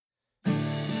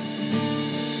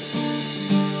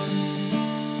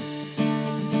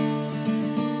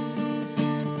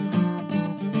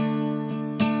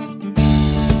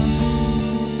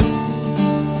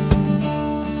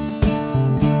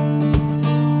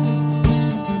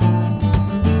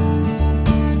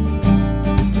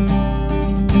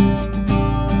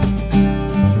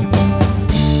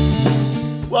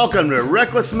Welcome to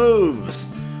Reckless Moves.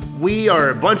 We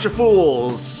are a bunch of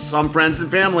fools, some friends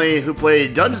and family, who play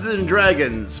Dungeons &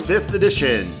 Dragons 5th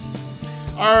edition.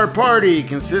 Our party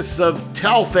consists of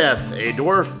Talfeth, a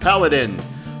dwarf paladin,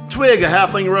 Twig, a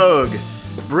halfling rogue,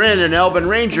 Bryn, an elven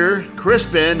ranger,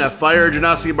 Crispin, a fire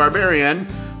genasi barbarian,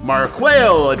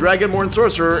 Marquail, a dragonborn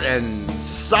sorcerer, and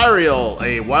Cyriel,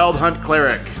 a wild hunt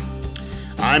cleric.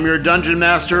 I'm your dungeon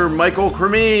master, Michael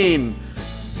Cremeen.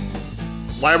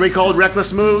 Why are we called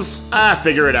Reckless Moves?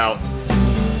 Figure it out.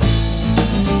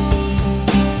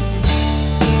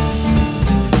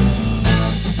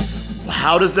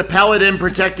 How does the paladin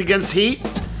protect against heat?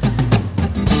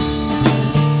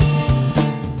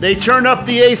 They turn up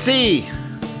the AC.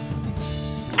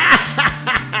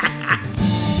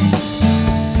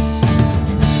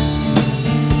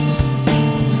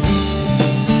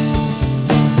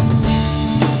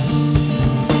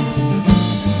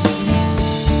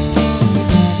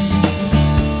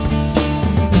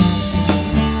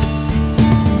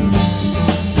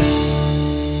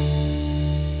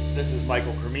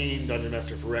 Michael Cremeen, Dungeon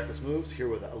Master for Reckless Moves, here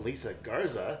with Elisa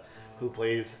Garza, who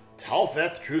plays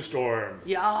Talfeth Truestorm.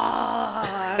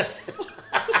 Yes!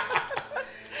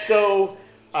 So,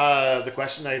 the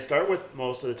question I start with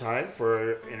most of the time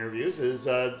for interviews is,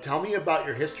 tell me about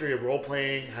your history of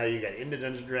role-playing, how you got into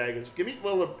Dungeons & Dragons. Give me a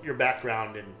little of your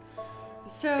background in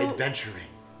adventuring.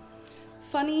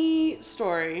 Funny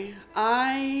story.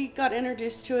 I got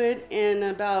introduced to it in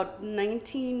about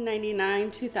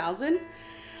 1999, 2000.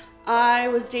 I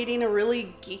was dating a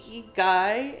really geeky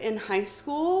guy in high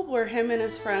school where him and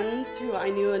his friends, who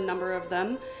I knew a number of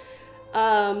them,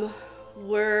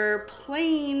 were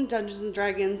playing Dungeons &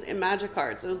 Dragons and Magic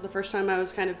cards. It was the first time I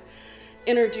was kind of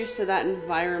introduced to that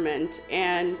environment.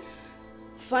 And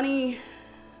funny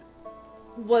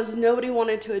was nobody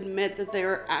wanted to admit that they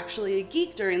were actually a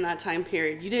geek during that time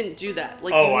period. You didn't do that.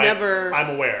 Like, I'm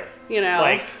aware. You know?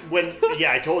 Like,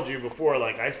 I told you before,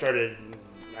 like, I started...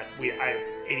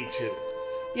 82.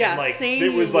 Yeah, and like, same.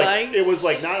 It was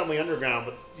like not only underground,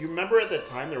 but you remember at that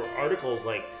time there were articles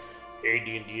like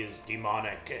AD&D is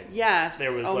demonic, and yes,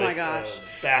 there was my gosh,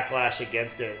 backlash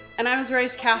against it. And I was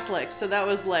raised Catholic, so that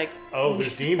was like, oh,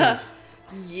 there's demons.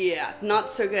 Yeah, not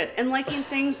so good. And liking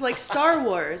things like Star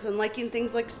Wars and liking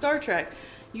things like Star Trek.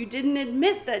 You didn't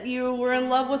admit that you were in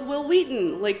love with Will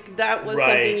Wheaton. Like, that was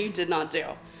something you did not do.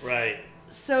 Right.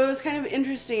 So it was kind of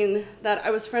interesting that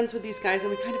I was friends with these guys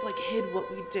and we kind of like hid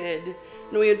what we did.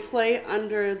 And we would play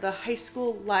under the high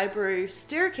school library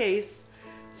staircase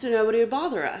so nobody would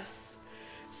bother us.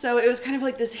 So it was kind of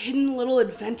like this hidden little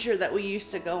adventure that we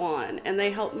used to go on. And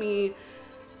they helped me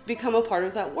become a part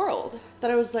of that world.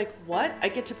 That I was like, what? I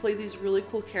get to play these really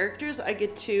cool characters. I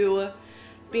get to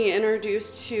be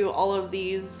introduced to all of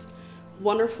these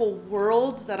wonderful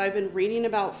worlds that I've been reading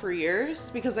about for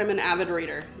years because I'm an avid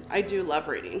reader. I do love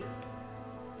reading.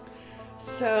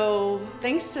 So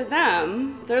thanks to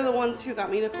them, they're the ones who got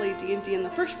me to play D&D in the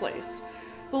first place.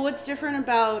 But what's different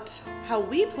about how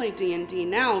we play D&D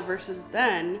now versus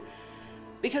then,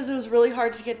 because it was really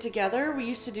hard to get together, we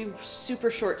used to do super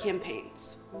short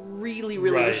campaigns. Really,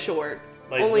 really short.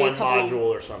 Like only one module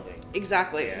or something.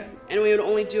 Exactly. Yeah. And we would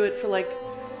only do it for like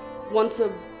once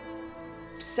a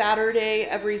Saturday,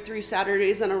 every 3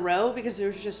 Saturdays in a row, because there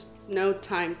was just no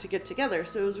time to get together.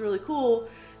 So it was really cool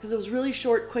because it was really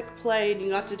short, quick play, and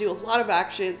you got to do a lot of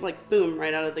action, like boom,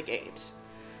 right out of the gate.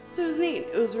 So it was neat.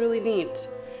 It was really neat.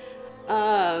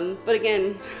 But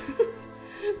again,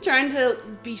 trying to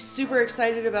be super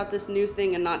excited about this new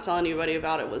thing and not tell anybody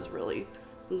about it was really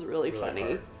funny.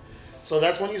 Hard. So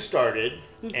that's when you started,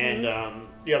 and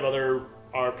you have other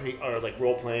RP or like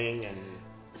role playing and.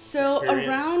 So experience?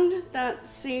 Around that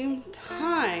same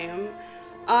time,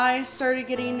 I started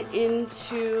getting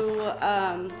into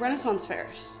Renaissance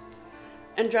fairs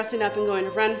and dressing up and going to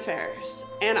Ren fairs.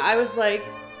 And I was like,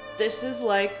 this is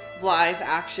like live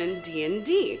action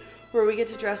D&D, where we get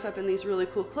to dress up in these really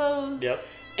cool clothes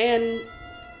and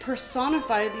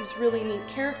personify these really neat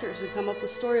characters and come up with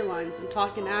storylines and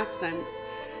talk in accents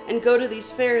and go to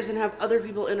these fairs and have other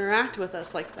people interact with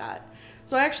us like that.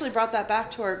 So I actually brought that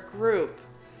back to our group.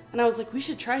 And I was like, we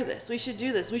should try this. We should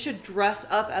do this. We should dress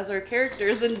up as our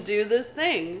characters and do this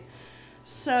thing.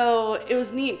 So it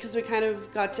was neat because we kind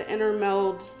of got to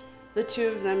intermeld the two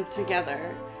of them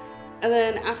together. And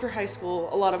then after high school,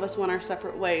 a lot of us went our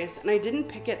separate ways. And I didn't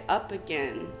pick it up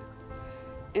again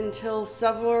until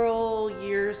several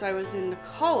years I was in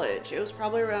college. It was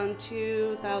probably around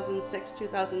 2006,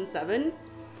 2007.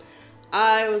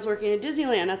 I was working at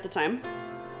Disneyland at the time.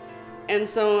 And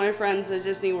some of my friends at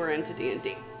Disney were into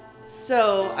D&D.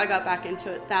 So I got back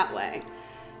into it that way.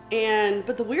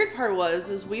 But the weird part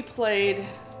was we played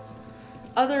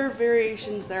other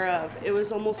variations thereof. It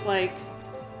was almost like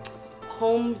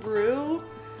homebrew,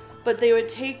 but they would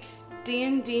take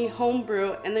D&D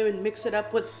homebrew and they would mix it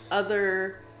up with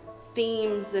other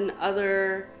themes and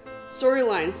other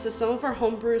storylines. So some of our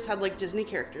homebrews had like Disney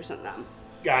characters in them.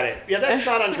 Got it. Yeah, that's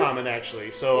not uncommon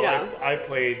actually. So Yeah. I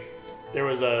played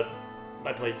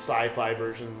sci-fi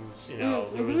versions,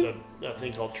 there was a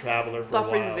thing called Traveler for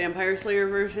Buffy a while. the Vampire Slayer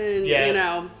version,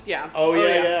 Yeah. yeah. Oh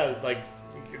yeah. Like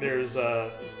there's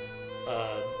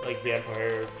like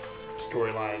vampire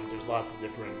storylines. There's lots of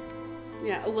different.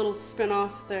 Yeah, a little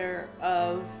spin-off there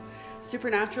of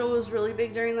Supernatural was really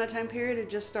big during that time period.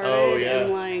 It just started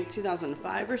in like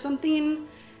 2005 or something.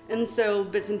 And so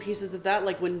bits and pieces of that,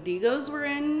 like Wendigos were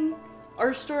in our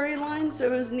storyline.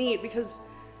 So it was neat because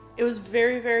it was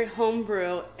very, very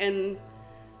homebrew and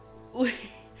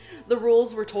the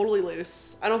rules were totally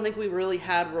loose. I don't think we really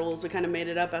had rules. We kind of made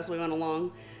it up as we went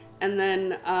along. And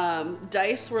then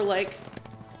dice were like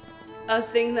a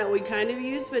thing that we kind of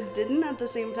used but didn't at the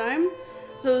same time.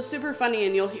 So it was super funny,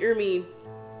 and you'll hear me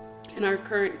in our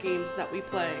current games that we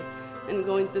play and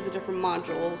going through the different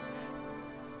modules.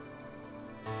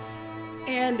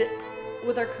 And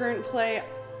with our current play,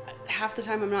 half the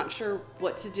time I'm not sure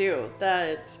what to do.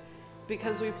 That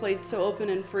because we played so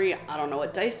open and free, I don't know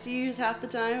what dice to use half the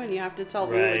time, and you have to tell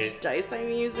me which dice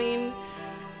I'm using.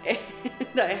 And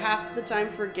I half the time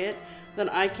forget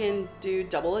that I can do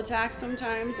double attack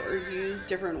sometimes or use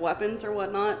different weapons or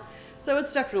whatnot. So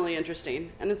it's definitely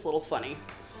interesting, and it's a little funny.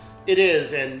 It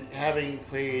is, and having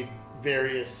played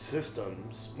various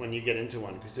systems when you get into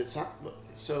one, because it's not.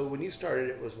 So when you started,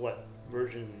 it was what,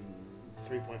 version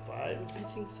 3.5? I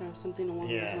think so, something along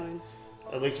those lines.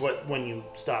 At least when you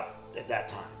stopped at that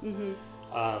time. Mm-hmm.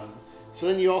 So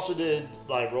then you also did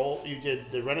live roll. You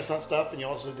did the Renaissance stuff, and you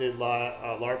also did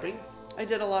LARPing. I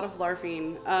did a lot of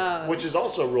LARPing, which is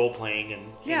also role playing,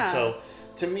 and so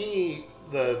to me,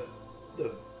 the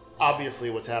obviously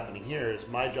what's happening here is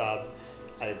my job.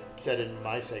 I said in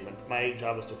my segment, my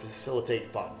job is to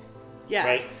facilitate fun. Yeah.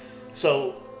 Right.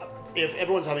 So if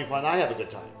everyone's having fun, I have a good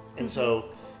time, and so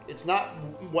it's not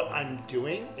what I'm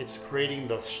doing; it's creating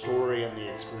the story and the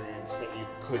experience that you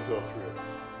could go through.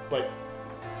 But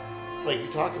like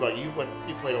you talked about, you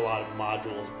played a lot of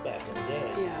modules back in the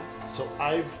day. Yes. So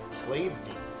I've played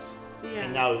these,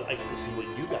 and now I get to see what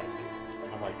you guys do.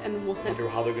 And I'm like, I wonder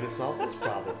how they're going to solve this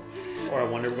problem, or I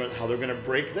wonder how they're going to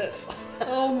break this.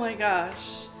 Oh my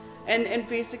gosh! And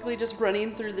basically just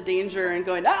running through the danger and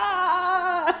going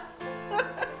ah,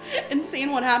 and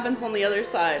seeing what happens on the other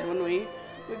side when we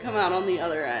come out on the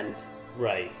other end.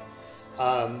 Right.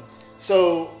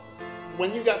 So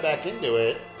when you got back into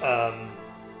it,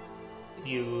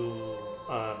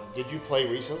 did you play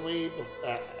recently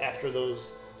after those?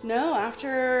 No,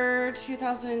 after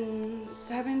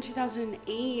 2007,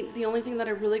 2008, the only thing that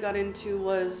I really got into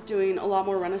was doing a lot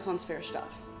more Renaissance Fair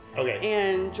stuff. Okay.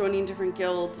 And joining different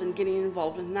guilds and getting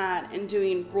involved in that and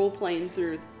doing role playing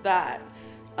through that.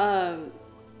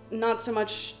 Not so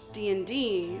much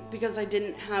D&D because I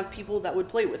didn't have people that would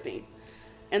play with me.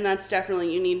 And that's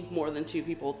definitely, you need more than 2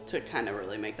 people to kind of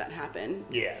really make that happen.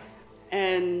 Yeah.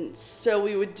 And so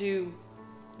we would do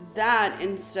that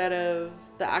instead of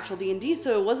the actual D&D.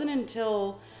 So it wasn't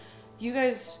until you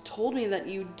guys told me that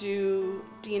you do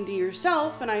D&D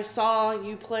yourself, and I saw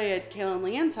you play at Kayla and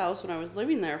Leanne's house when I was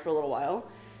living there for a little while,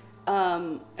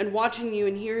 and watching you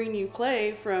and hearing you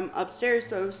play from upstairs.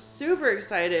 So I was super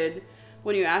excited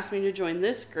when you asked me to join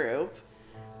this group,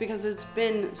 because it's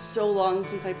been so long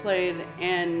since I played,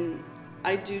 and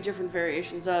I do different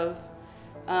variations of.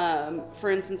 For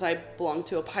instance, I belong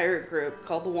to a pirate group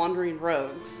called the Wandering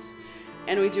Rogues,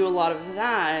 and we do a lot of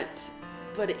that,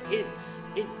 but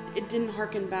it didn't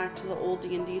harken back to the old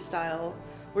D&D style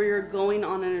where you're going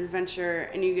on an adventure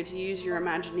and you get to use your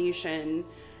imagination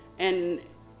and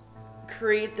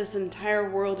create this entire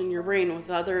world in your brain with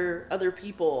other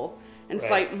people and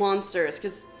fight monsters.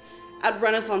 Because at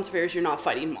Renaissance fairs, you're not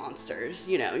fighting monsters.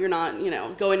 You're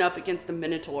not, going up against the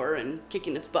Minotaur and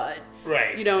kicking its butt.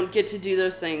 Right. You don't get to do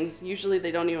those things. Usually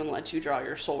they don't even let you draw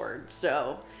your sword.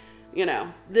 So,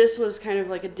 this was kind of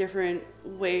like a different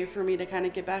way for me to kind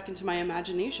of get back into my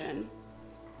imagination.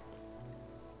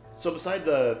 So beside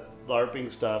the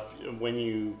LARPing stuff, when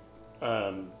you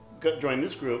joined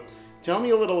this group, tell me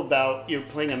a little about, you're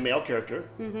playing a male character,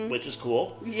 which is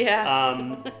cool.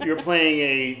 Yeah. You're playing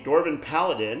a Dwarven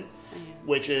Paladin,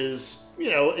 which is,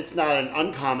 it's not an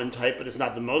uncommon type, but it's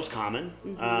not the most common.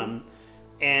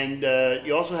 And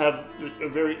you also have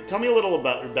tell me a little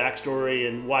about your backstory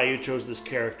and why you chose this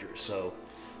character. So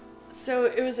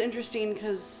it was interesting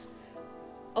because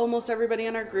almost everybody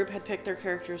in our group had picked their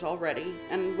characters already.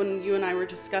 And when you and I were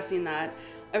discussing that,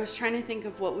 I was trying to think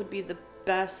of what would be the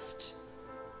best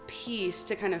piece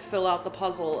to kind of fill out the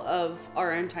puzzle of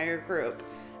our entire group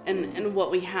and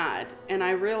what we had. And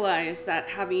I realized that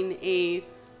having a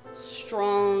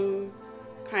strong,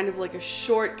 kind of like a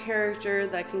short character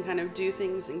that can kind of do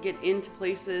things and get into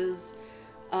places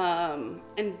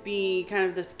and be kind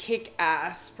of this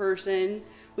kick-ass person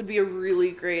would be a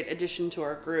really great addition to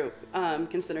our group,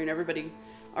 considering everybody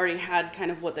already had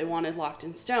kind of what they wanted locked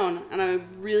in stone. And I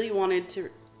really wanted to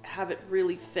have it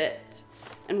really fit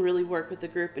and really work with the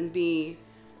group and be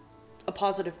a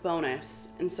positive bonus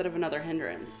instead of another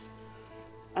hindrance.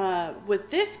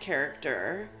 With this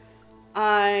character,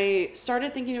 I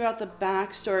started thinking about the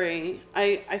backstory.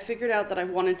 I figured out that I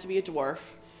wanted to be a dwarf,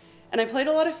 and I played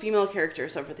a lot of female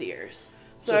characters over the years.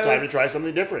 So time to try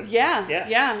something different. Yeah.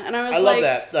 And I love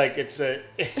that. Like, it's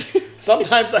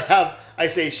sometimes I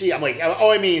say she, I'm like, oh,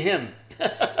 I mean him.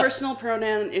 Personal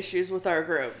pronoun issues with our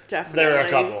group, definitely. There are a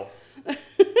couple.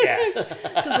 Yeah.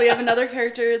 Because we have another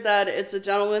character that it's a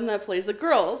gentleman that plays a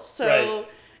girl. So right.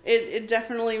 it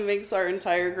definitely makes our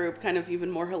entire group kind of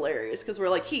even more hilarious. Because we're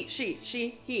like, he, she,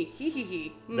 he.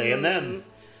 They and them.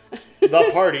 The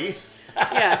party.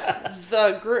 Yes,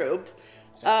 the group.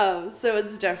 So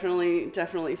it's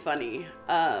definitely funny.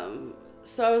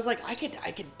 So I was like, I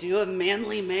could do a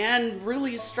manly man,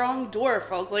 really strong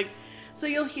dwarf. I was like, so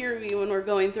you'll hear me when we're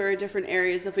going through our different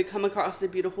areas. If we come across a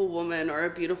beautiful woman or a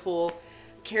beautiful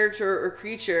character or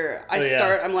creature,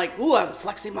 I'm like, ooh, I'm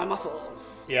flexing my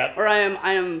muscles. Yeah. Or I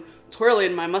am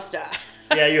twirling my mustache.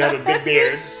 Yeah, you have a big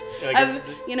beard.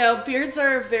 Beards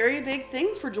are a very big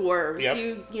thing for dwarves.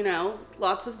 Yep. You know,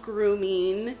 lots of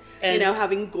grooming,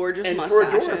 having gorgeous and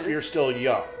mustaches. And for a dwarf, you're still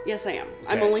young. Yes, I am. Okay.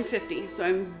 I'm only 50, so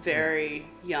I'm very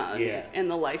young in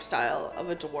the lifestyle of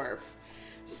a dwarf.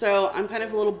 So I'm kind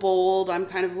of a little bold. I'm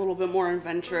kind of a little bit more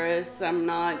adventurous. I'm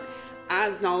not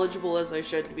as knowledgeable as I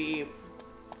should be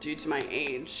due to my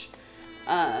age.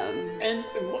 And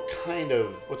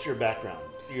what's your background?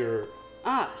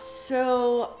 I'm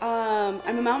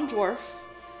a mountain dwarf.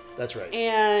 That's right.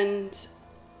 And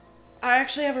I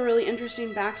actually have a really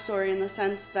interesting backstory in the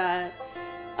sense that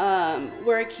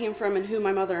where I came from and who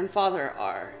my mother and father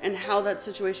are and how that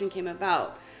situation came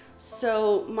about.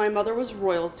 So my mother was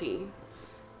royalty.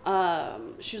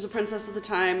 She was a princess at the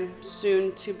time,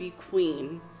 soon to be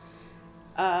queen,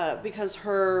 because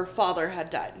her father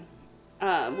had died,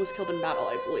 was killed in battle,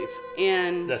 I believe.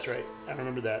 And that's right. I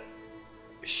remember that.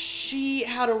 She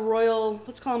had a royal,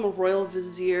 let's call him a royal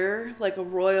vizier, like a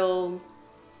royal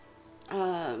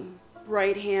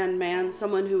right-hand man,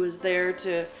 someone who was there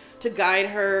to guide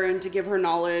her and to give her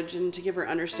knowledge and to give her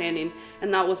understanding.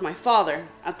 And that was my father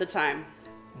at the time.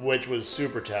 Which was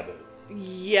super taboo.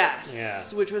 Yes.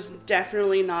 Yeah. Which was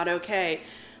definitely not okay.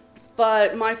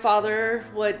 But my father,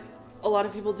 what a lot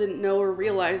of people didn't know or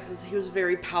realize is he was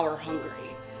very power hungry.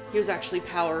 He was actually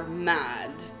power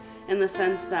mad in the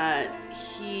sense that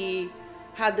he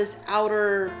had this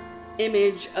outer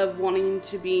image of wanting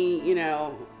to be,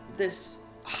 this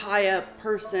high up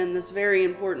person, this very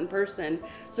important person.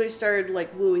 So he started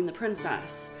like wooing the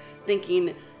princess,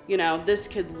 thinking, this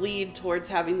could lead towards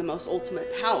having the most ultimate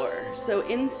power. So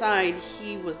inside,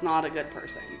 he was not a good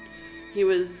person. He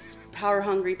was power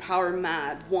hungry, power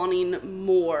mad, wanting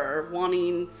more,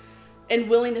 and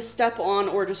willing to step on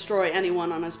or destroy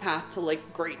anyone on his path to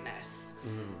like greatness.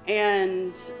 Mm-hmm.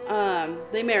 And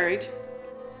they married.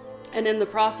 And in the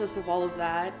process of all of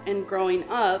that and growing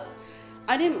up,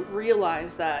 I didn't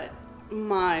realize that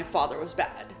my father was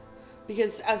bad.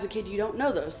 Because as a kid, you don't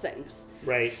know those things.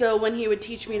 Right. So when he would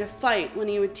teach me to fight, when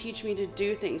he would teach me to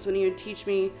do things, when he would teach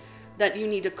me that you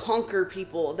need to conquer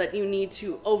people, that you need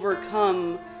to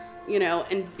overcome,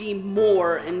 and be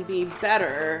more and be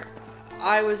better,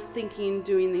 I was thinking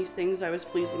doing these things, I was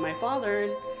pleasing my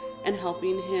father and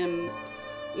helping him,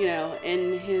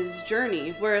 in his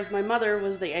journey. Whereas my mother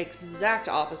was the exact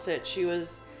opposite. She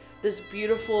was this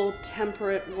beautiful,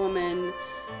 temperate woman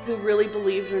who really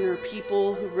believed in her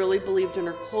people, who really believed in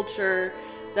her culture,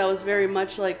 that was very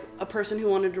much like a person who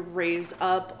wanted to raise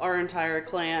up our entire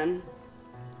clan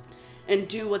and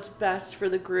do what's best for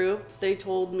the group. They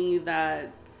told me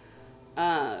that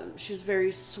she was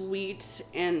very sweet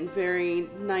and very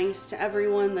nice to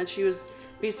everyone, that she was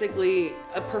basically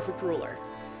a perfect ruler.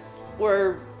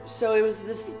 So it was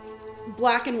this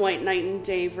black and white night and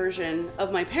day version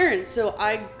of my parents. So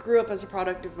I grew up as a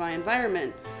product of my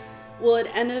environment. Well, it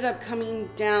ended up coming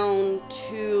down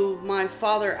to my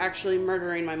father actually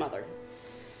murdering my mother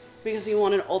because he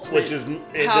wanted ultimate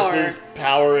power. This is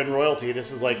power and royalty.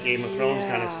 This is like Game of Thrones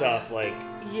kind of stuff. Like,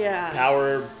 yes.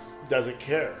 power doesn't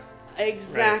care.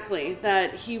 Exactly. Right.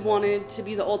 That he wanted to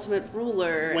be the ultimate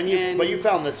ruler. But you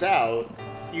found this out.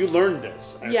 You learned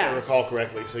this, if I recall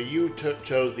correctly. So you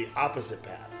chose the opposite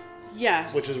path.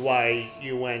 Yes. Which is why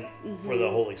you went for the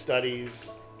holy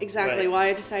studies. Exactly. Why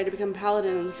I decided to become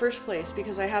paladin in the first place,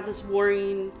 because I have this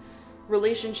warring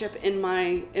relationship in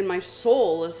my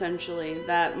soul, essentially,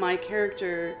 that my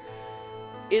character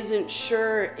isn't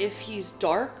sure if he's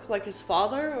dark like his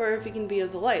father or if he can be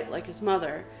of the light like his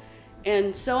mother.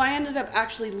 And so I ended up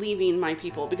actually leaving my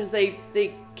people because they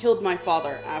killed my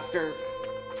father after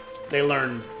they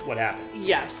learned what happened.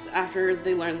 Yes, after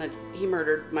they learned that he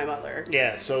murdered my mother.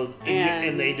 Yeah, so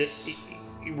and they did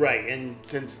right, and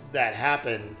since that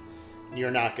happened,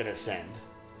 you're not going to send.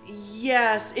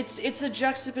 Yes, it's a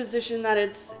juxtaposition that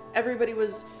everybody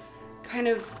was kind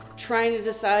of trying to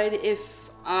decide if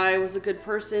I was a good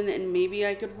person and maybe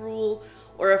I could rule,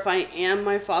 or if I am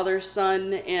my father's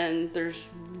son and there's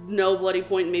no bloody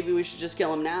point, maybe we should just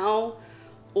kill him now.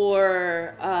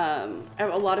 Or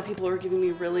a lot of people were giving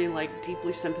me really like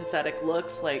deeply sympathetic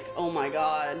looks, like, oh my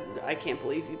god, I can't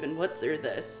believe you've been put through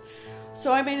this.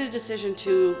 So I made a decision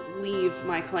to leave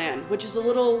my clan, which is a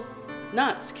little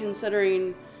nuts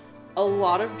considering a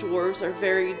lot of dwarves are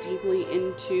very deeply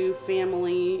into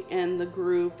family and the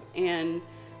group and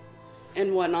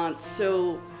whatnot.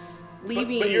 So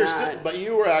leaving but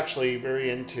you were actually very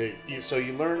into so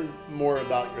you learned more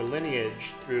about your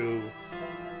lineage through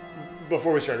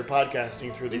before we started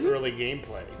podcasting through the early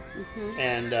gameplay.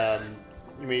 And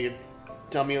you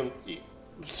tell me,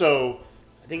 so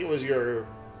I think it was your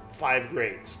 5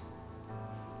 grades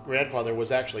grandfather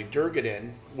was actually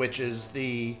Durgadin, which is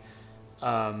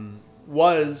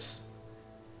was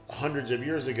hundreds of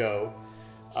years ago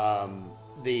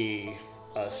the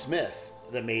smith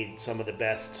that made some of the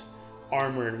best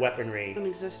armor and weaponry in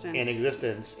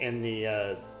existence in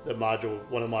the module,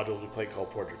 one of the modules we played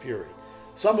called Forge of Fury.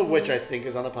 Some of which I think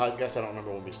is on the podcast. I don't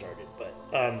remember when we started, but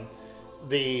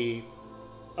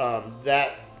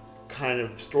that kind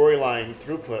of storyline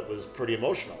throughput was pretty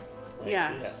emotional.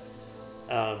 Yes.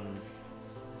 Yeah.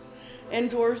 And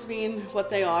dwarves being what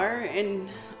they are and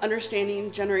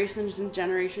understanding generations and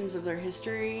generations of their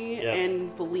history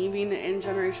and believing in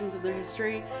generations of their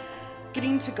history,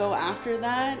 getting to go after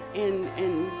that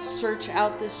and search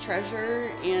out this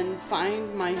treasure and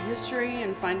find my history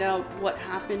and find out what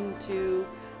happened to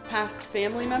past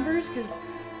family members, because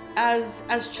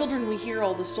as children we hear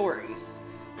all the stories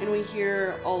and we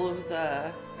hear all of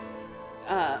the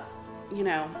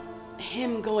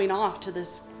him going off to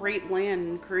this great land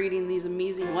and creating these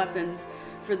amazing weapons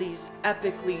for these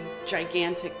epically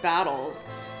gigantic battles.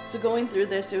 So going through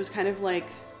this, it was kind of like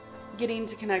getting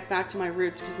to connect back to my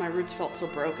roots, because my roots felt so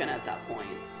broken at that point.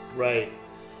 Right.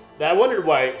 I wondered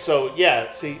why. So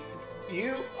yeah, see,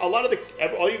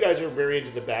 all you guys are very into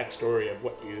the backstory of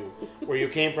where you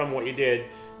came from, what you did.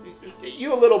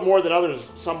 You a little more than others,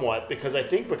 somewhat, because I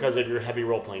think because of your heavy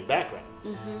role playing background,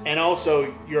 and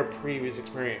also your previous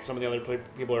experience. Some of the other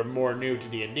people are more new to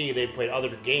D&D. They've played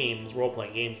other games, role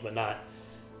playing games, but not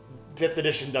 5th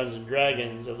edition Dungeons and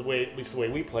Dragons, or at least the way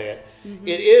we play it.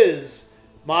 It is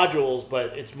modules,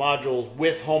 but it's modules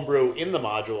with homebrew in the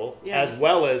module, as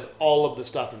well as all of the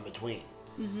stuff in between,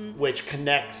 which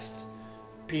connects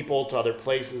people to other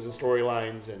places and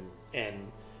storylines.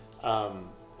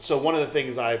 So one of the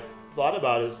things I've thought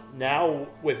about is now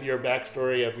with your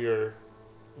backstory of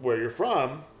where you're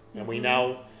from, and we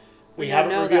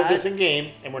haven't revealed this in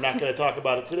game, and we're not going to talk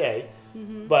about it today,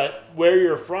 but where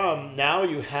you're from, now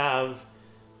you have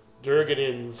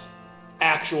Durgadin's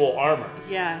actual armor.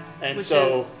 Yes. And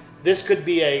so this could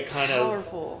be a kind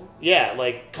powerful.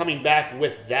 Like coming back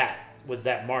with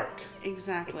that mark.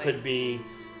 Exactly. It could be,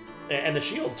 and the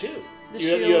shield too.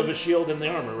 You have a shield and the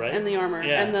armor, right? And the armor,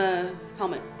 and the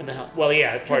helmet. Well,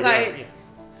 yeah, it's part of the armor.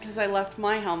 Because I left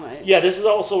my helmet. Yeah, this is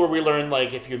also where we learn,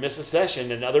 like, if you miss a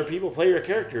session and other people play your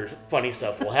character, funny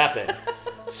stuff will happen.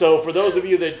 So for those of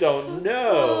you that don't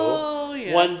know,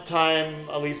 one time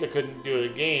Elisa couldn't do a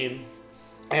game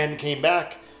and came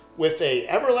back with a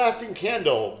everlasting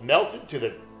candle melted to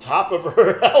the top of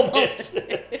her helmet.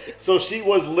 So she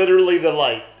was literally the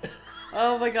light.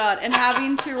 Oh my god. And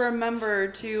having to remember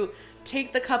to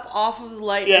take the cup off of the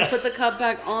light and put the cup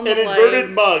back on the light. An inverted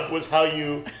mug was how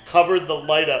you covered the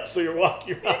light up. So you're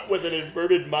walking around with an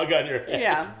inverted mug on your head.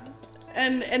 Yeah.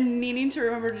 And needing to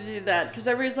remember to do that. Because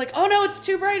everybody's like, oh no, it's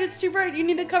too bright, you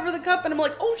need to cover the cup. And I'm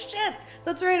like, oh shit,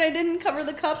 that's right, I didn't cover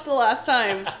the cup the last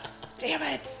time. Damn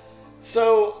it.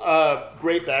 So,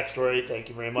 great backstory, thank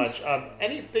you very much.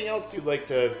 Anything else you'd like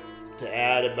to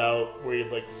add about where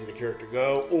you'd like to see the character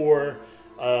go? Or,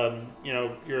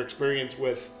 your experience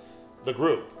with the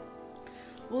group?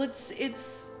 Well,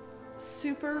 it's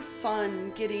super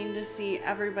fun getting to see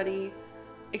everybody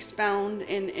expound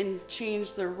and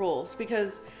change their roles,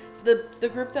 because the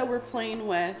group that we're playing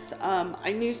with,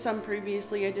 I knew some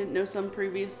previously, I didn't know some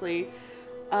previously.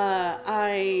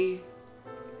 I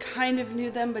kind of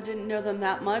knew them but didn't know them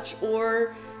that much.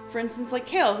 Or, for instance, like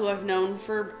Kale, who I've known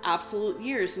for absolute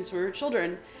years since we were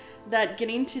children, that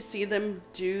getting to see them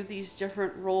do these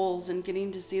different roles and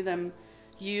getting to see them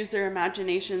use their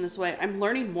imagination in this way, I'm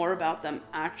learning more about them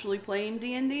actually playing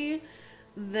D&D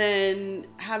than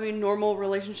having normal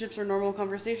relationships or normal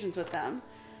conversations with them.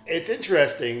 It's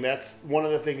interesting. That's one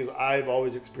of the things I've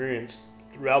always experienced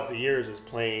throughout the years is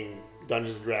playing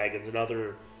Dungeons & Dragons and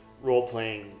other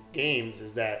role-playing games,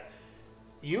 is that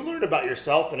you learn about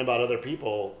yourself and about other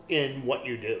people in what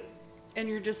you do. And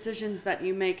your decisions that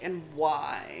you make and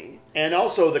why. And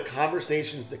also the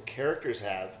conversations the characters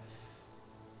have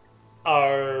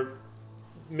are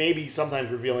maybe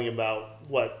sometimes revealing about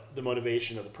what the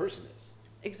motivation of the person is.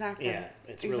 Exactly. Yeah,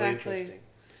 it's really interesting.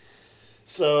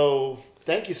 So,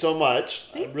 thank you so much.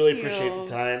 I really appreciate the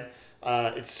time.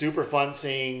 It's super fun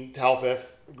seeing Talfith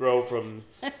grow from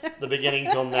the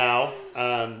beginning till now.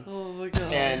 Oh my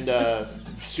god. And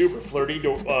super flirty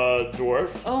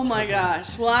dwarf. Oh my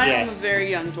gosh. Well, I am Yeah. a very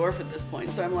young dwarf at this point,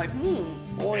 so I'm like,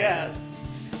 oh yes.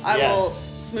 I Yes. will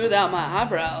smooth out my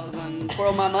eyebrows and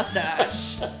twirl my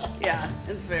mustache. Yeah,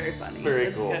 it's very funny. Very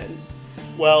it's cool. Good.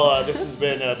 Well, this has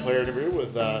been a player interview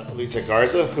with Elisa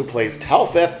Garza, who plays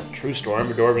Talfith, Truestorm,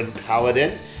 a Dwarven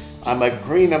Paladin. I'm Michael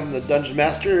Green, I'm the Dungeon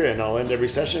Master, and I'll end every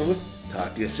session with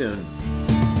talk to you soon.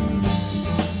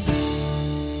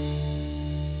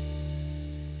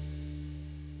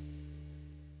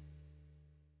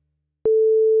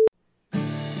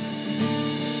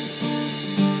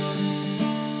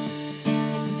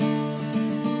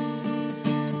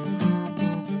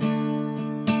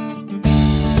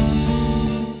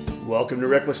 Welcome to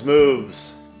Reckless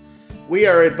Moves. We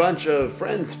are a bunch of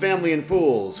friends, family, and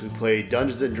fools who play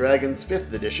Dungeons & Dragons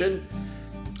 5th edition.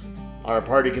 Our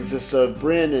party consists of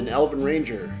Bryn, an Elven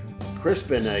Ranger,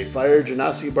 Crispin, a Fire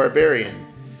Genasi Barbarian,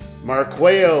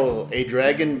 Marquail, a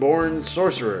Dragon-born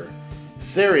Sorcerer,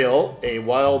 Serial, a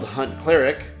Wild Hunt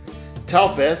Cleric,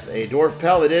 Talfith, a Dwarf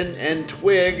Paladin, and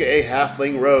Twig, a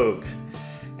Halfling Rogue.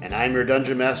 And I'm your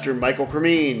Dungeon Master, Michael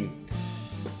Cremeen.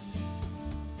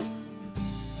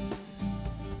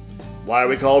 Why are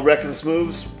we called Reckless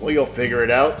Moves? Well, you'll figure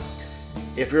it out.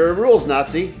 If you're a rules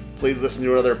Nazi, please listen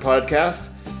to another podcast.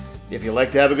 If you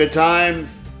like to have a good time,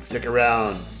 stick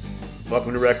around.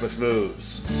 Welcome to Reckless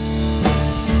Moves.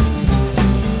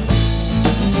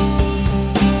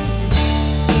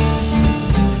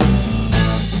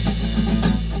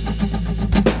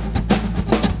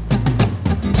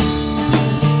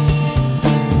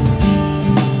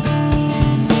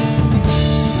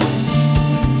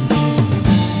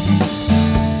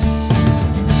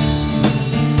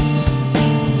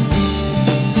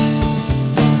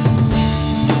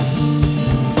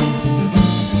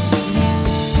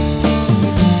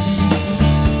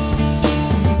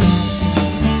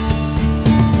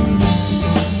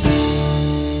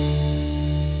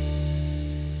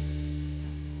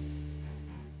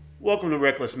 Welcome to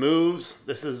Reckless Moves.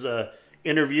 This is an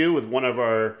interview with one of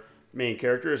our main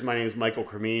characters. My name is Michael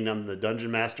Cremeen. I'm the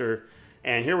Dungeon Master.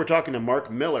 And here we're talking to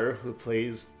Mark Miller, who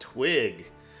plays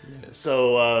Twig. Yes.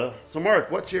 So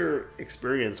Mark, what's your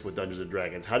experience with Dungeons &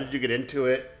 Dragons? How did you get into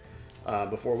it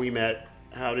before we met?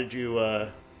 How did you...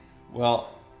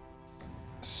 Well,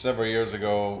 several years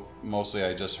ago, mostly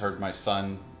I just heard my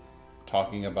son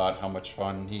talking about how much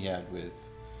fun he had with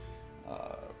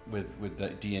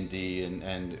D&D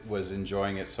and was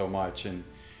enjoying it so much, and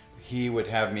he would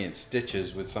have me in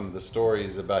stitches with some of the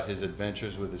stories about his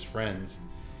adventures with his friends.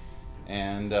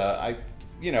 And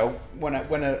when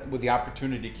the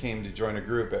opportunity came to join a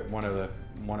group at one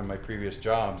of my previous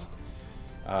jobs,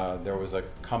 there was a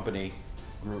company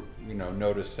group,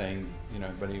 notice saying,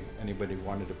 anybody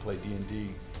wanted to play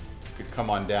D&D could come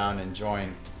on down and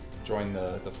join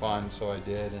the fun. So I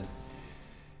did, and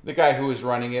the guy who was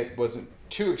running it wasn't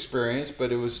too experienced, but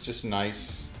it was just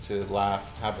nice to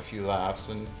have a few laughs.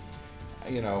 And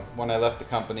when I left the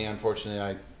company, unfortunately,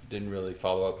 I didn't really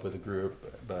follow up with a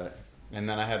group. And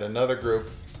then I had another group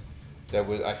that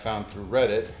I found through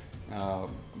Reddit,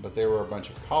 but they were a bunch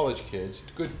of college kids,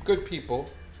 good people.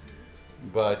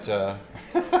 But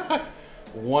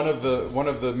one of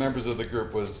the members of the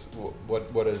group was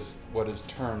what is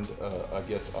termed, I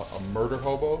guess, a murder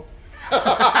hobo.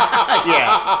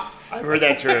 Yeah, I've heard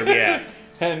that term, yeah.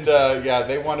 And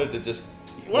they wanted to just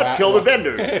Let's kill the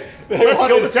vendors. Let's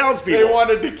kill the townspeople. They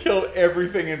wanted to kill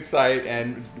everything in sight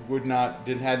and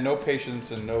had no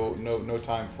patience and no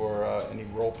time for any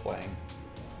role playing.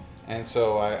 And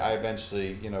so I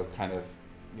eventually, kind of,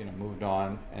 moved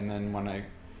on. And then when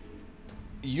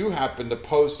you happened to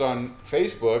post on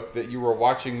Facebook that you were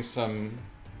watching some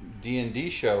D&D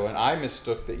show, and I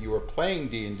mistook that you were playing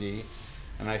D&D,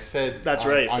 and I said That's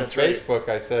on Facebook,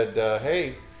 I said,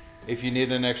 hey, if you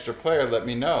need an extra player, let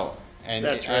me know. And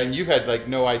That's right. And you had like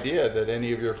no idea that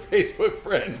any of your Facebook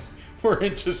friends were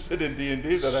interested in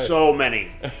D&D. So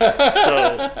many.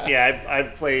 So yeah,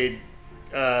 I've played.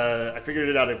 I figured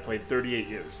it out. I've played 38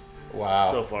 years.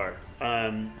 Wow. So far.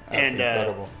 That's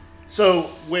incredible. So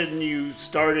when you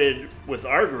started with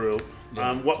our group,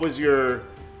 what was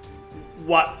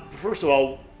first of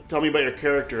all, tell me about your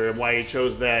character and why you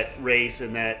chose that race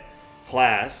and that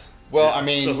class. Well, I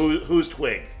mean, so who's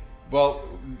Twig? Well,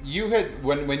 you had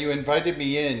when you invited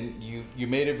me in, you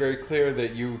made it very clear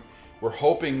that you were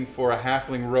hoping for a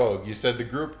halfling rogue. You said the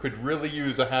group could really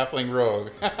use a halfling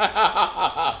rogue.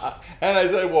 And I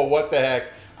said, well, what the heck?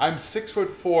 I'm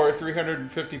 6'4",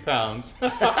 350 pounds.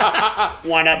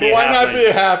 Why not be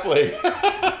a halfling?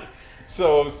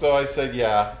 So I said,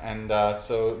 yeah. And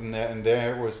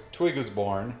there was Twig was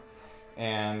born.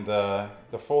 And the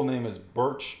full name is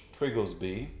Birch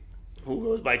Twigglesby. Who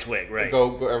goes by Twig, right?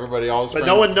 Go everybody, all his But friends.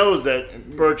 no one knows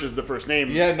that Birch is the first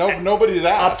name. Yeah, nobody's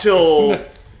asked.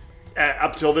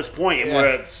 Up till this point, and we're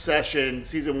at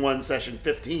season 1, session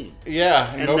 15.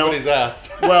 Yeah, and nobody's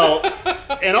asked. Well,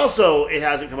 and also it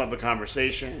hasn't come up in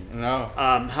conversation. No.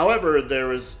 However, as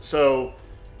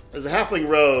a halfling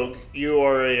rogue, you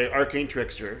are an arcane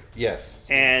trickster. Yes.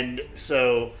 And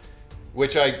so,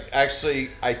 which I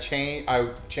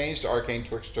changed to arcane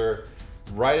trickster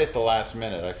right at the last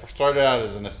minute. I started out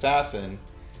as an assassin,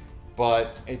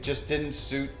 but it just didn't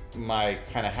suit my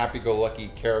kind of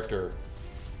happy-go-lucky character.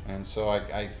 And so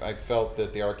I felt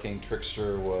that the arcane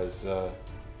trickster was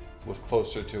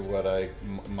closer to what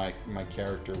my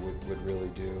character would really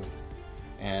do.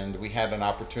 And we had an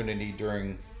opportunity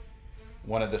during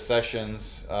one of the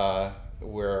sessions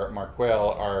where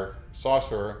Marquel, our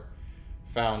sorcerer,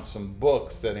 found some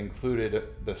books that included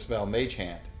the spell Mage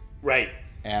Hand. Right.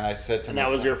 And I said to myself, and that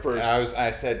was your first.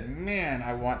 I said, man,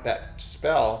 I want that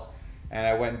spell. And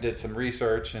I went and did some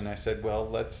research, and I said, well,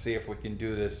 let's see if we can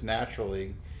do this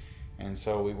naturally. And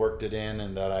so we worked it in,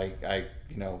 and that I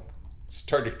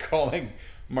started calling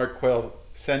Marquel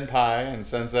senpai and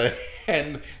sensei,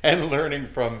 and learning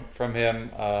from him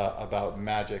about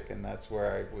magic, and that's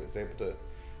where I was able to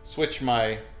switch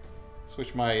my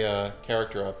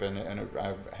character up, and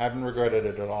I haven't regretted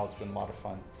it at all. It's been a lot of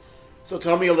fun. So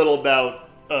tell me a little about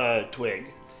Twig,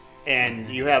 and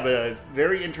you have a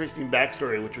very interesting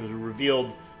backstory, which was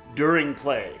revealed during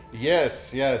play.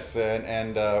 Yes,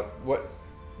 and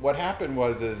what happened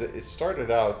was it started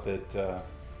out that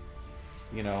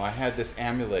I had this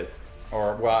amulet,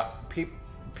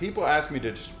 people asked me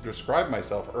to describe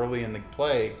myself early in the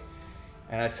play,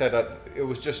 and I said it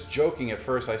was just joking at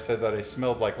first. I said that I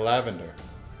smelled like lavender,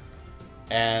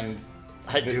 and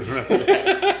I do remember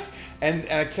that. And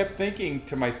I kept thinking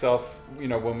to myself,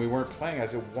 when we weren't playing, I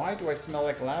said, why do I smell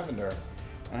like lavender?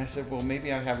 And I said, well,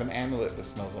 maybe I have an amulet that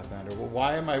smells like lavender. Well,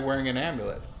 why am I wearing an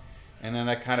amulet? And then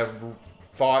I kind of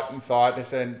thought, I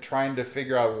said, trying to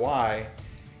figure out why.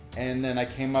 And then I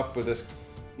came up with this,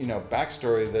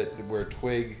 backstory where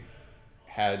Twig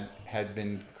had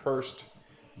been cursed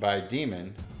by a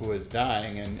demon who was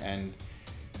dying and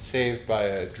saved by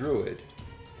a druid.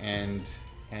 And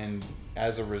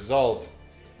as a result,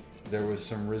 there was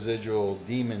some residual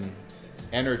demon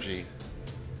energy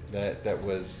that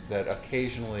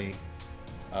occasionally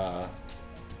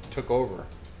took over.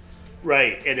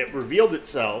 Right, and it revealed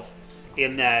itself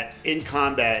in that in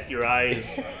combat your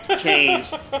eyes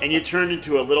changed and you turned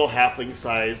into a little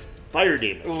halfling-sized fire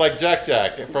demon. Like Jack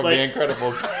from The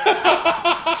Incredibles.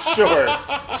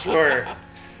 Sure.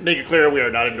 Make it clear we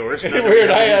are not endorsed.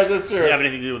 That's true. We have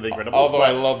anything to do with The Incredibles. Although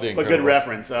I love The Incredibles. But good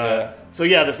reference. So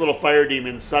this little fire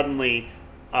demon suddenly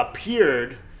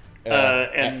appeared,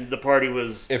 and the party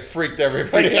was... It freaked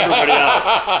everybody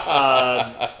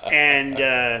out.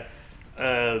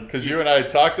 Because you and I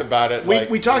talked about it.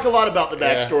 We talked a lot about the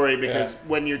backstory because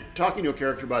when you're talking to a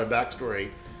character about a backstory,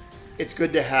 it's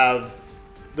good to have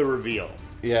the reveal.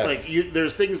 Yes.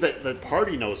 There's things that the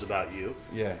party knows about you.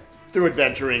 Yeah. Through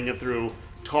adventuring and through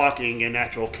talking and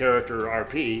actual character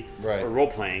RP or role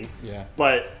playing. Yeah.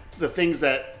 But the things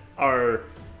that are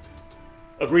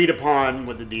agreed upon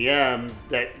with the DM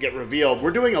that get revealed,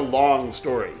 we're doing a long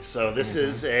story. So this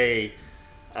is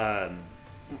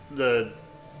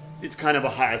it's kind of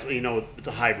it's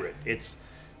a hybrid. It's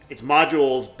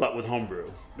modules but with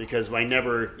homebrew, because I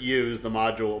never use the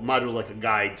module like a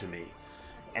guide to me.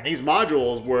 And these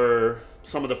modules were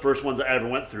some of the first ones I ever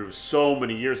went through so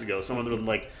many years ago. Some of them in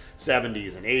like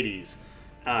 70s and 80s.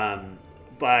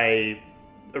 By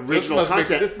original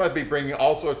content. This must be bringing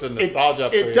all sorts of nostalgia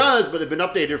up for you. It does, but they've been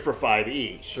updated for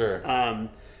 5e. Sure.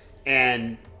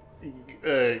 And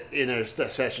in our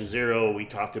session 0, we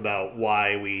talked about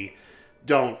why we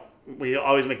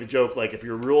always make the joke, like, if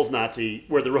you're a rules Nazi,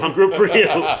 we're the wrong group for you.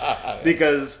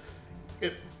 Because,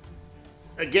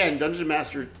 again, Dungeon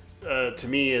Master, to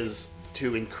me, is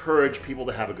to encourage people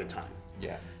to have a good time.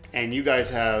 Yeah. And you guys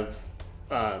have,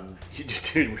 you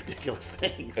just do ridiculous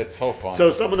things. It's so fun.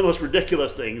 So some of the most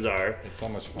ridiculous things are, it's so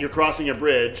much fun. You're crossing a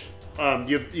bridge.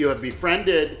 You have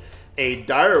befriended a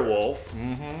direwolf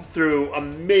through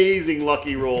amazing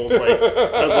lucky rolls. Like,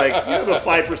 I was like, you have a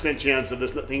 5% chance of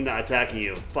this thing not attacking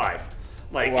you. 5.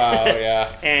 Like, wow,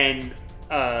 yeah. And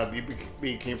you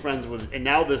became friends with, and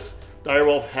now this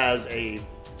direwolf has a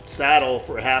saddle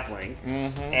for a halfling,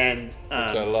 and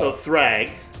so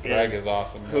Thrag is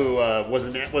awesome. Who was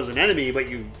an enemy, but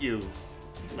you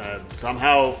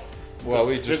somehow. Well,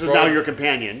 this is now your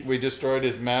companion. We destroyed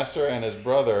his master and his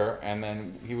brother, and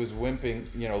then he was limping,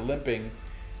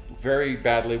 very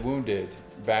badly wounded,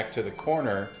 back to the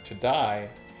corner to die.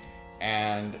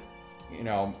 And,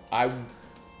 I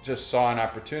just saw an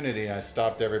opportunity, and I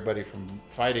stopped everybody from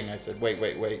fighting. I said,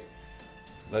 wait.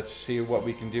 Let's see what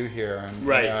we can do here. And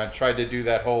I tried to do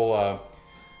that whole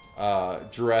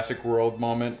Jurassic World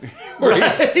moment where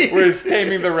he's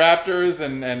taming the raptors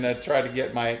and try to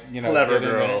get my clever get in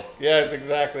girl. there. Yes,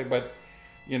 exactly. But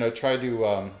try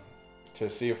to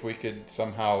see if we could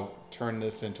somehow turn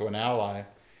this into an ally.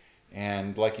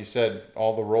 And like you said,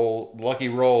 all the lucky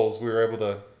rolls, we were able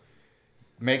to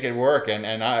make it work. And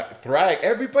Thrag,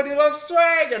 everybody loves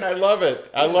Thrag, and I love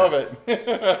it. I love it.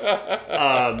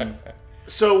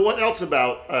 So what else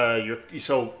about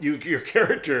your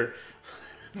character?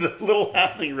 The little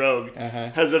halfling rogue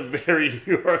has a very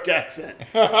New York accent,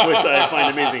 which I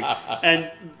find amazing. And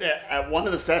at one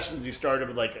of the sessions, you started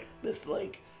with this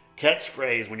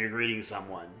catchphrase when you're greeting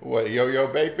someone. What, yo,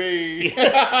 baby?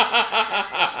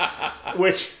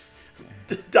 Which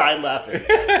died laughing.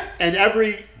 And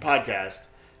every podcast,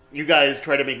 you guys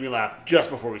try to make me laugh just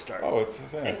before we start. Oh,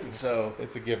 it's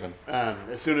a given.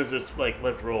 As soon as it's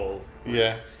let's roll.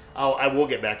 Yeah. I will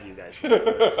get back to you guys for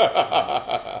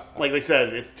that. Like they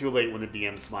said, it's too late when the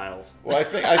DM smiles. Well, I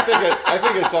think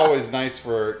it's always nice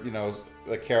for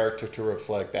the character to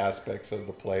reflect aspects of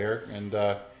the player, and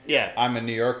I'm a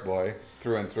New York boy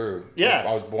through and through. Yeah,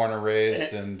 I was born and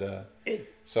raised,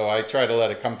 so I try to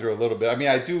let it come through a little bit. I mean,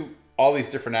 I do all these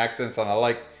different accents, and I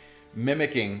like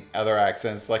mimicking other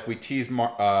accents. Like we tease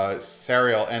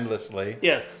Sariel endlessly.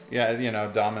 Yes. Yeah,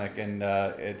 Dominic, and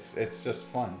it's just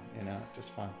fun. Just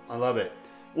fun. I love it.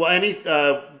 Well,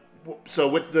 so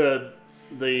with the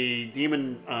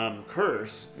demon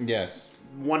curse. Yes.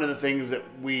 One of the things that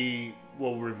we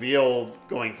will reveal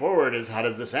going forward is, how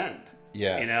does this end?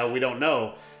 Yes. We don't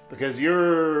know, because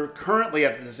you're currently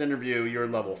at this interview, you're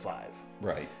level 5.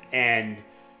 Right. And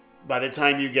by the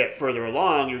time you get further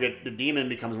along, the demon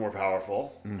becomes more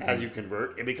powerful. As you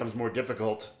convert. It becomes more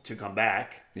difficult to come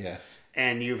back. Yes.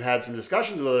 And you've had some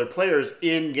discussions with other players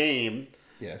in game.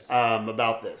 Yes.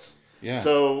 About this. Yeah.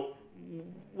 So,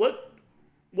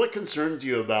 what concerns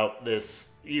you about this?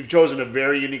 You've chosen a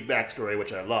very unique backstory,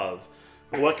 which I love.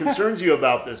 But what concerns you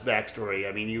about this backstory?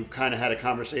 I mean, you've kind of had a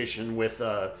conversation with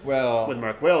Mark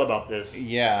Whale about this.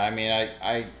 Yeah. I mean,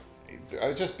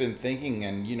 I've just been thinking,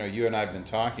 and you and I have been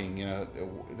talking.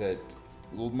 That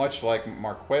much like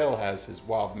Mark Whale has his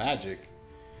wild magic.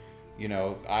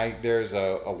 There's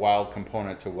a wild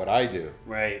component to what I do.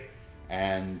 Right.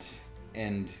 And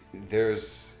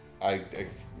there's, I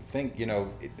think,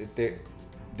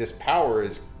 this power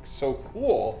is so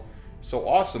cool, so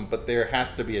awesome, but there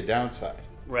has to be a downside.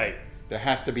 Right. There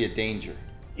has to be a danger.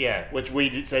 Yeah, which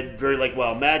we said very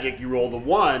wild magic. You roll the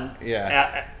 1.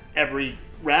 Yeah. Every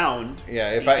round.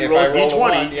 Yeah. If I roll a D20,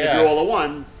 1, if you roll a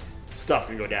 1, stuff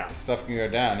can go down. Stuff can go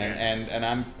down,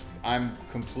 and I'm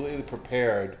completely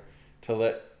prepared to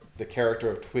let the character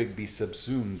of Twig be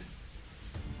subsumed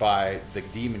by the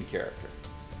demon character,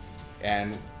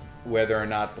 and whether or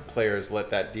not the players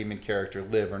let that demon character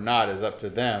live or not is up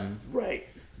to them. Right.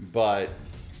 But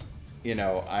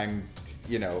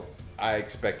I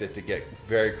expect it to get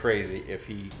very crazy if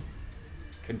he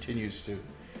continues to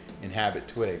inhabit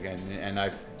Twig, and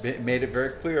I've made it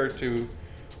very clear to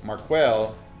Mark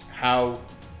Whale how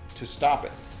to stop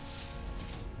it.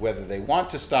 Whether they want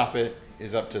to stop it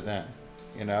is up to them.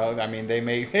 You know, I mean, they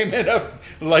may end up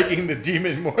liking the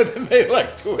demon more than they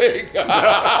like Twig.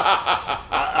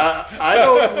 I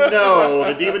don't know.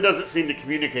 The demon doesn't seem to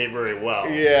communicate very well.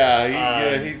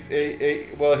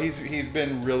 He's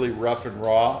been really rough and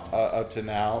raw up to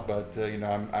now, but you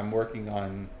know, I'm working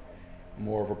on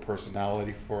more of a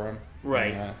personality for him.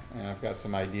 Right. And I've got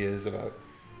some ideas about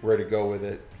where to go with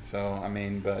it. So I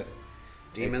mean, but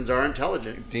demons are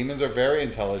intelligent. Demons are very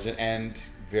intelligent and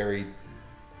very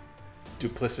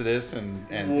duplicitous and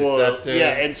Well, deceptive.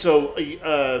 yeah, and so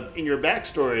in your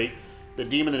backstory, the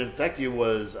demon that infected you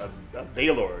was a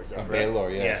Baelor. Is that correct?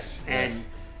 Baelor, yes. And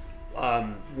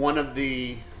one of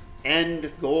the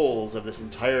end goals of this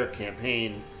entire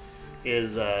campaign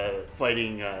is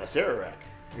fighting Sararak.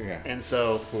 Yeah. And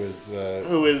so Who is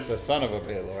the son of a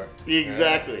Baelor.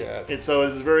 Exactly. Yeah. And so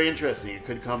it's very interesting. It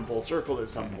could come full circle at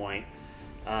some point.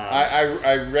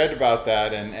 I read about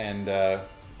that and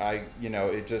I, you know,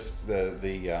 it just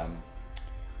the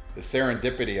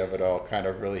serendipity of it all kind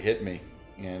of really hit me,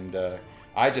 and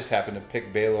I just happened to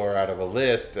pick Baelor out of a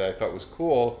list that I thought was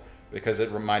cool because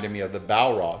it reminded me of the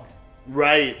Balrog,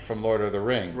 right, from Lord of the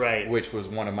Rings, right, which was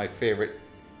one of my favorite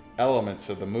elements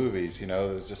of the movies. You know,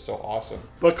 it was just so awesome,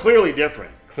 but clearly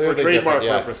different. For trademark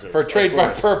purposes. For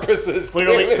trademark purposes.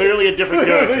 Clearly a different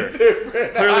character.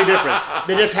 Clearly different.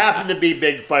 They just happen to be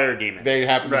big fire demons. They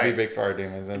happen to be big fire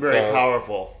demons. And very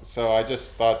powerful. So I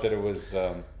just thought that it was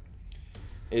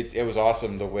it was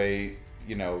awesome the way,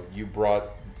 you know, you brought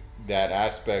that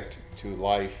aspect to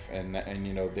life and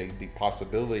you know, the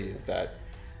possibility of that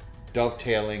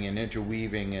dovetailing and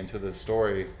interweaving into the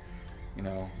story. You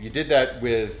know, you did that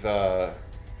with our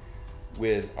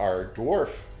dwarf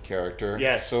character,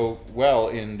 yes, so well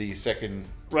in the second,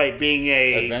 right, being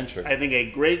a adventure. I think a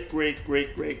great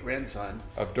grandson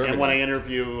of Durgan. And when I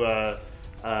interview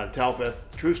Talfith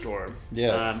Truestorm,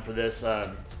 yes, for this,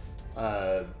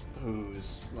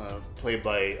 who's played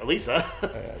by Elisa,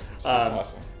 she's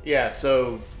awesome. Yeah,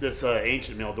 so this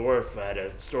ancient male dwarf had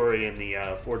a story in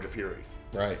the Forge of Fury.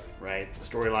 Right. The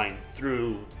storyline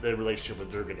through the relationship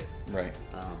with Durganin. Right.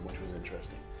 Which was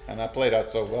interesting. And that played out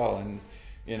so well, and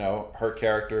you know, her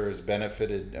character has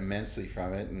benefited immensely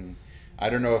from it, and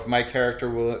I don't know if my character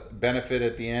will benefit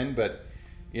at the end, but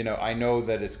you know, I know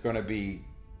that it's going to be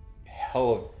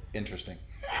hell of interesting.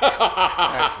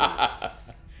 Excellent.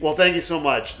 Well, thank you so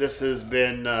much. This has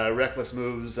been Reckless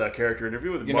Moves character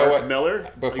interview with Mark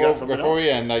Miller. Before we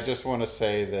end, I just want to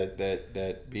say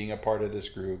that being a part of this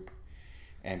group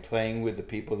and playing with the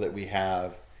people that we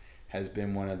have has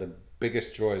been one of the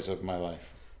biggest joys of my life.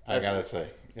 I gotta say.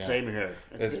 Yeah. Same here.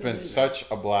 It's been such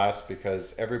a blast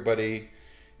because everybody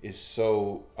is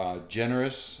so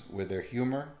generous with their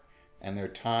humor and their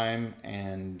time,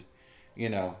 and you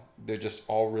know, they're just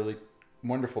all really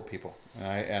wonderful people,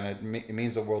 and it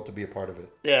means the world to be a part of it.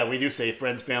 Yeah, we do say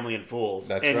friends, family, and fools.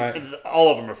 That's right. And all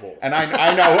of them are fools. And I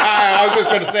know. I was just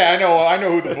going to say I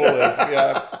know who the fool is.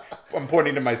 Yeah, I'm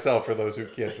pointing to myself for those who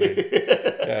can't see.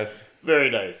 Yes. Very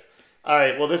nice. All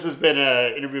right. Well, this has been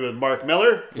an interview with Mark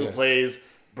Miller, who plays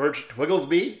Birch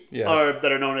Twigglesby, or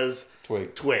better known as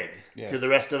Twig. Yes. To the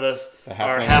rest of us,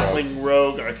 our halfling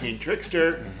rogue, arcane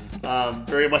trickster,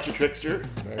 very much a trickster.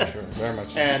 Very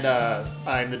much. And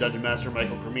I'm the Dungeon Master,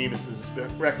 Michael Cremeen. This is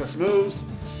Reckless Moves.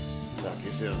 Talk to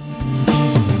you soon.